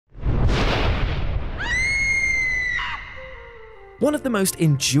One of the most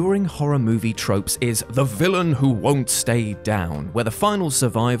enduring horror movie tropes is the villain who won't stay down, where the final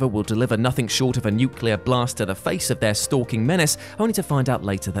survivor will deliver nothing short of a nuclear blast to the face of their stalking menace, only to find out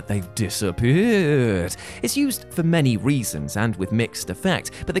later that they've disappeared. It's used for many reasons and with mixed effect,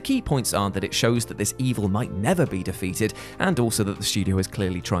 but the key points are that it shows that this evil might never be defeated, and also that the studio is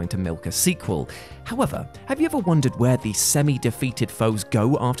clearly trying to milk a sequel. However, have you ever wondered where these semi-defeated foes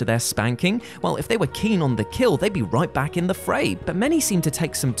go after their spanking? Well, if they were keen on the kill, they'd be right back in the fray, but many seem to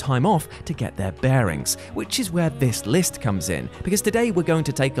take some time off to get their bearings, which is where this list comes in, because today we're going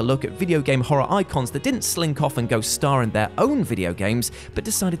to take a look at video game horror icons that didn't slink off and go star in their own video games, but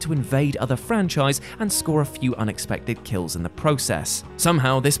decided to invade other franchise and score a few unexpected kills in the process.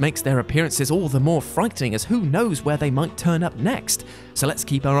 Somehow this makes their appearances all the more frightening, as who knows where they might turn up next. So let's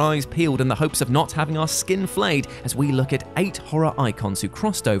keep our eyes peeled in the hopes of not having our skin flayed as we look at 8 horror icons who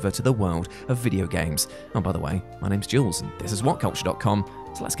crossed over to the world of video games. Oh, by the way, my name's Jules and this is WhatCulture.com,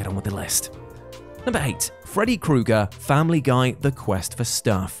 so let's get on with the list. Number 8. Freddy Krueger, Family Guy, The Quest for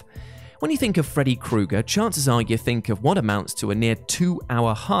Stuff. When you think of Freddy Krueger, chances are you think of what amounts to a near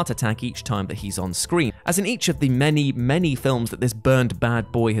 2-hour heart attack each time that he's on screen, as in each of the many films that this burned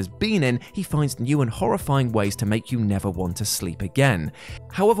bad boy has been in, he finds new and horrifying ways to make you never want to sleep again.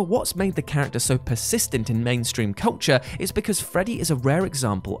 However, what's made the character so persistent in mainstream culture is because Freddy is a rare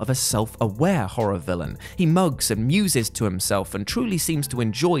example of a self-aware horror villain. He mugs and muses to himself and truly seems to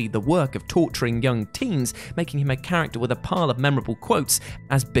enjoy the work of torturing young teens, making him a character with a pile of memorable quotes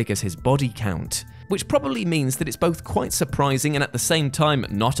as big as his body count. Which probably means that it's both quite surprising and at the same time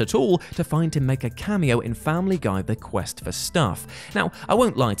not at all to find him make a cameo in Family Guy: The Quest for Stuff. Now, I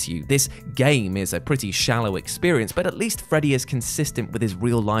won't lie to you, this game is a pretty shallow experience, but at least Freddy is consistent with his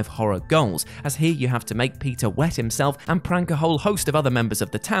real-life horror goals, as here you have to make Peter wet himself and prank a whole host of other members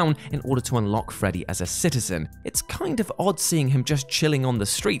of the town in order to unlock Freddy as a citizen. It's kind of odd seeing him just chilling on the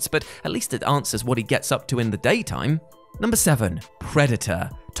streets, but at least it answers what he gets up to in the daytime. Number 7. Predator,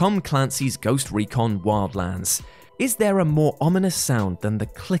 Tom Clancy's Ghost Recon Wildlands. Is there a more ominous sound than the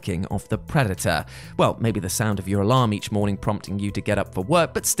clicking of the Predator? Well, maybe the sound of your alarm each morning prompting you to get up for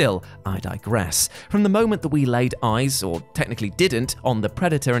work, but still, I digress. From the moment that we laid eyes, or technically didn't, on the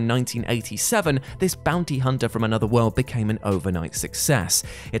Predator in 1987, this bounty hunter from another world became an overnight success.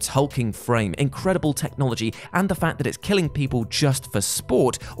 Its hulking frame, incredible technology, and the fact that it's killing people just for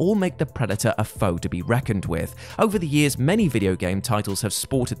sport all make the Predator a foe to be reckoned with. Over the years, many video game titles have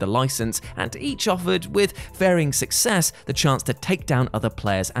sported the license, and each offered, with varying success, the chance to take down other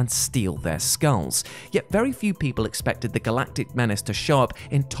players and steal their skulls. Yet very few people expected the galactic menace to show up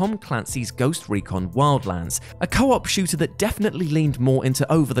in Tom Clancy's Ghost Recon Wildlands, a co-op shooter that definitely leaned more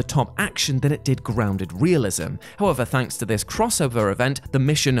into over-the-top action than it did grounded realism. However, thanks to this crossover event, the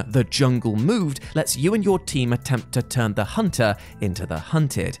mission The Jungle Moved lets you and your team attempt to turn the hunter into the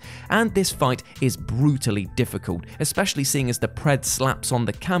hunted. And this fight is brutally difficult, especially seeing as the Pred slaps on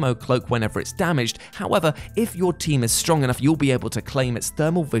the camo cloak whenever it's damaged. However, if your team is strong enough, you'll be able to claim its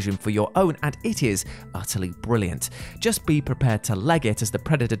thermal vision for your own, and it is utterly brilliant. Just be prepared to leg it, as the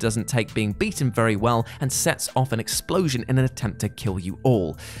Predator doesn't take being beaten very well and sets off an explosion in an attempt to kill you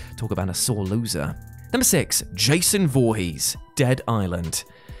all. Talk about a sore loser. Number 6. Jason Voorhees, Dead Island.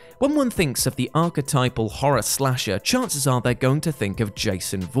 When one thinks of the archetypal horror slasher, chances are they're going to think of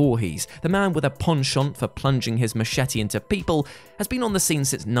Jason Voorhees. The man with a penchant for plunging his machete into people has been on the scene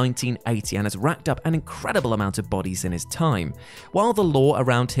since 1980 and has racked up an incredible amount of bodies in his time. While the lore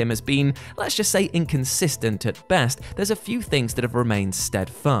around him has been, let's just say, inconsistent at best, there's a few things that have remained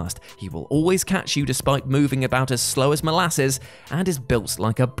steadfast. He will always catch you despite moving about as slow as molasses, and is built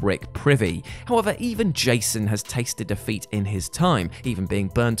like a brick privy. However, even Jason has tasted defeat in his time, even being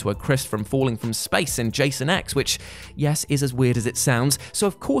burned to a crisp from falling from space in Jason X, which, yes, is as weird as it sounds, so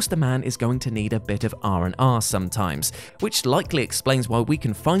of course the man is going to need a bit of R&R sometimes, which likely explains why we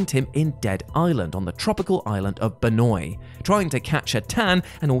can find him in Dead Island on the tropical island of Banoi, trying to catch a tan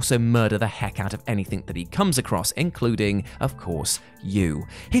and also murder the heck out of anything that he comes across, including, of course, you.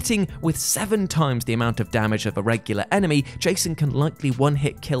 Hitting with 7 times the amount of damage of a regular enemy, Jason can likely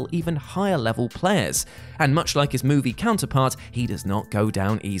one-hit kill even higher level players. And much like his movie counterpart, he does not go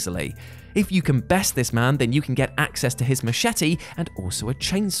down easily. If you can best this man, then you can get access to his machete and also a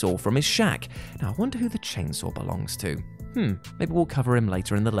chainsaw from his shack. Now I wonder who the chainsaw belongs to. Maybe we'll cover him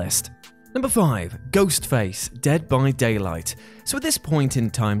later in the list. Number 5. Ghostface, Dead by Daylight. So at this point in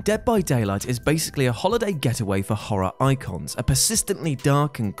time, Dead by Daylight is basically a holiday getaway for horror icons, a persistently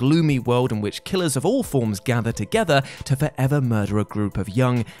dark and gloomy world in which killers of all forms gather together to forever murder a group of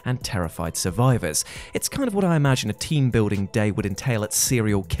young and terrified survivors. It's kind of what I imagine a team-building day would entail at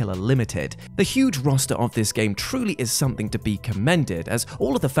Serial Killer Limited. The huge roster of this game truly is something to be commended, as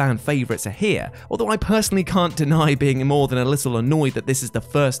all of the fan favourites are here, although I personally can't deny being more than a little annoyed that this is the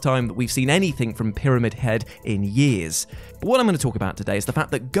first time that we've seen anything from Pyramid Head in years. But what I'm going to talk about today is the fact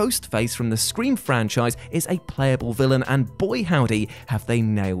that Ghostface from the Scream franchise is a playable villain, and boy howdy have they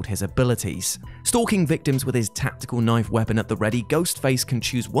nailed his abilities. Stalking victims with his tactical knife weapon at the ready, Ghostface can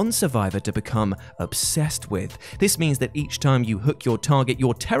choose one survivor to become obsessed with. This means that each time you hook your target,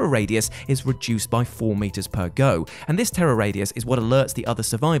 your terror radius is reduced by 4 meters per go, and this terror radius is what alerts the other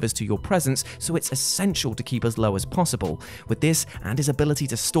survivors to your presence, so it's essential to keep as low as possible. With this and his ability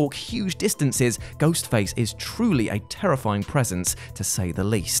to stalk huge distances, Ghostface is truly a terrifying presence, to say the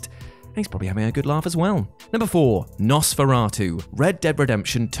least. And he's probably having a good laugh as well. Number 4. Nosferatu, Red Dead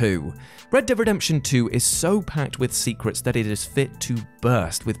Redemption 2. Red Dead Redemption 2 is so packed with secrets that it is fit to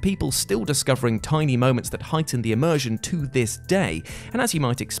burst, with people still discovering tiny moments that heighten the immersion to this day. And as you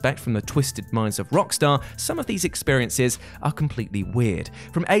might expect from the twisted minds of Rockstar, some of these experiences are completely weird.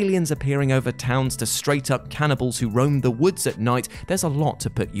 From aliens appearing over towns to straight-up cannibals who roam the woods at night, there's a lot to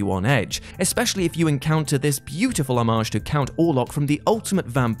put you on edge, especially if you encounter this beautiful homage to Count Orlok from the ultimate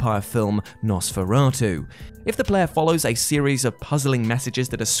vampire film Nosferatu. If the player follows a series of puzzling messages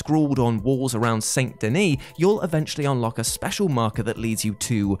that are scrawled on walls around Saint Denis, you'll eventually unlock a special marker that leads you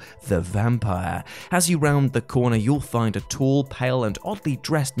to the vampire. As you round the corner, you'll find a tall, pale, and oddly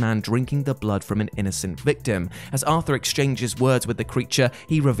dressed man drinking the blood from an innocent victim. As Arthur exchanges words with the creature,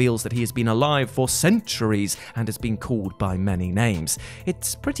 he reveals that he has been alive for centuries and has been called by many names.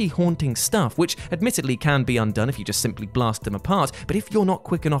 It's pretty haunting stuff, which admittedly can be undone if you just simply blast them apart, but if you're not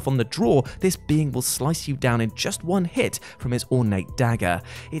quick enough on the draw, this being will slice you down in just one hit from his ornate dagger.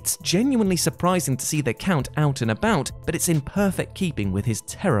 It's genuinely surprising to see the Count out and about, but it's in perfect keeping with his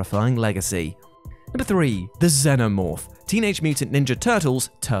terrifying legacy. Number 3. The Xenomorph, Teenage Mutant Ninja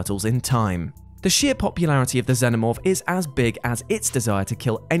Turtles, Turtles in Time. The sheer popularity of the Xenomorph is as big as its desire to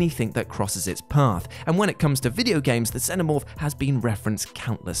kill anything that crosses its path, and when it comes to video games, the Xenomorph has been referenced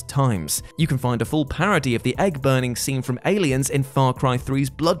countless times. You can find a full parody of the egg-burning scene from Aliens in Far Cry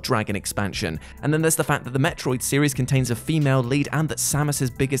 3's Blood Dragon expansion, and then there's the fact that the Metroid series contains a female lead and that Samus's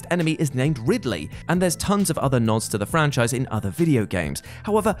biggest enemy is named Ridley, and there's tons of other nods to the franchise in other video games.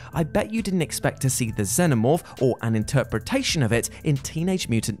 However, I bet you didn't expect to see the Xenomorph, or an interpretation of it, in Teenage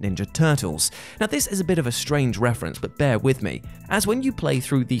Mutant Ninja Turtles. Now this is a bit of a strange reference, but bear with me, as when you play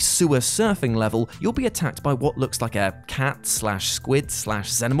through the sewer surfing level, you'll be attacked by what looks like a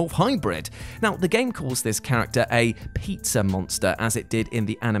cat/squid/xenomorph hybrid. Now the game calls this character a pizza monster, as it did in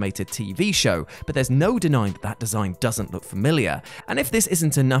the animated TV show, but there's no denying that design doesn't look familiar. And if this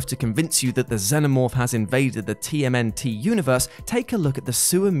isn't enough to convince you that the Xenomorph has invaded the TMNT universe, take a look at the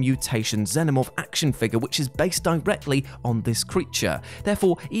Sewer Mutation Xenomorph action figure, which is based directly on this creature.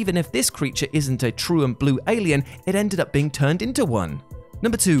 Therefore, even if this creature isn't a true and blue alien, it ended up being turned into one.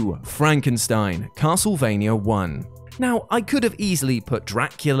 Number 2. Frankenstein, Castlevania 1. Now, I could have easily put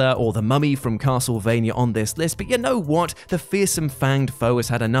Dracula or the Mummy from Castlevania on this list, but you know what? The fearsome fanged foe has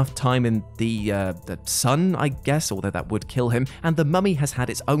had enough time in the sun, I guess, although that would kill him, and the Mummy has had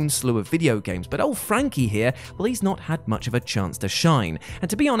its own slew of video games, but old Frankie here, well, he's not had much of a chance to shine. And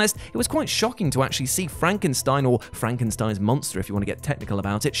to be honest, it was quite shocking to actually see Frankenstein, or Frankenstein's monster if you want to get technical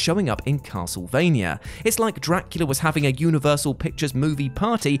about it, showing up in Castlevania. It's like Dracula was having a Universal Pictures movie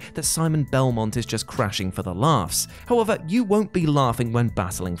party that Simon Belmont is just crashing for the laughs. However, you won't be laughing when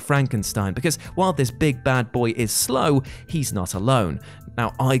battling Frankenstein, because while this big bad boy is slow, he's not alone.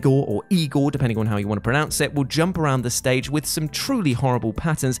 Now, Igor, or Igor, depending on how you want to pronounce it, will jump around the stage with some truly horrible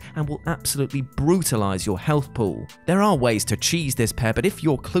patterns and will absolutely brutalize your health pool. There are ways to cheese this pair, but if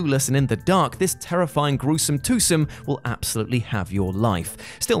you're clueless and in the dark, this terrifying gruesome twosome will absolutely have your life.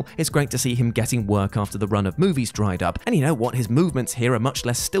 Still, it's great to see him getting work after the run of movies dried up, and you know what, his movements here are much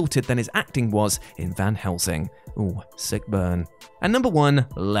less stilted than his acting was in Van Helsing. Ooh, sick burn. And number 1,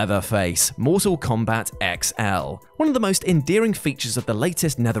 Leatherface, Mortal Kombat XL. One of the most endearing features of the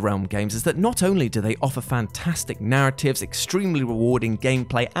latest NetherRealm games is that not only do they offer fantastic narratives, extremely rewarding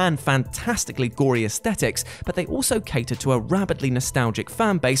gameplay, and fantastically gory aesthetics, but they also cater to a rabidly nostalgic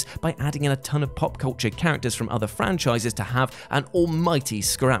fanbase by adding in a ton of pop culture characters from other franchises to have an almighty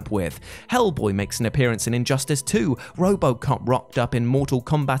scrap with. Hellboy makes an appearance in Injustice 2, RoboCop rocked up in Mortal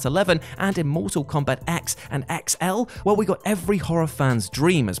Kombat 11, and in Mortal Kombat X and XL? Well, we got every horror fan's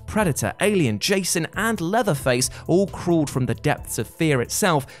dream as Predator, Alien, Jason, and Leatherface all crawled from the depths of fear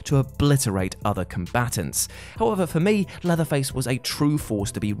itself to obliterate other combatants. However, for me, Leatherface was a true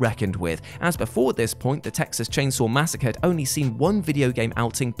force to be reckoned with, as before this point, the Texas Chainsaw Massacre had only seen one video game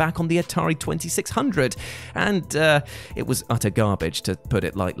outing back on the Atari 2600, and it was utter garbage, to put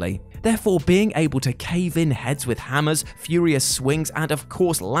it lightly. Therefore, being able to cave in heads with hammers, furious swings, and of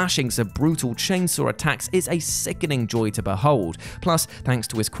course lashings of brutal chainsaw attacks is a sickening joy to behold. Plus, thanks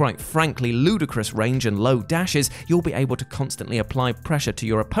to his quite frankly ludicrous range and low dashes, you'll be able to constantly apply pressure to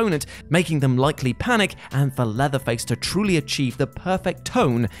your opponent, making them likely panic, and for Leatherface to truly achieve the perfect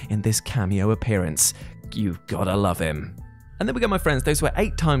tone in this cameo appearance. You gotta love him. And there we go, my friends, those were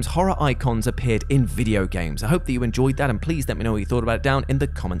 8 times horror icons appeared in video games. I hope that you enjoyed that, and please let me know what you thought about it down in the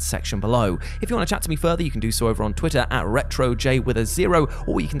comments section below. If you want to chat to me further, you can do so over on Twitter at RetroJ,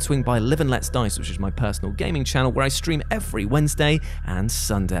 or you can swing by Live and Let's Dice, which is my personal gaming channel where I stream every Wednesday and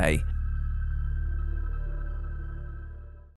Sunday.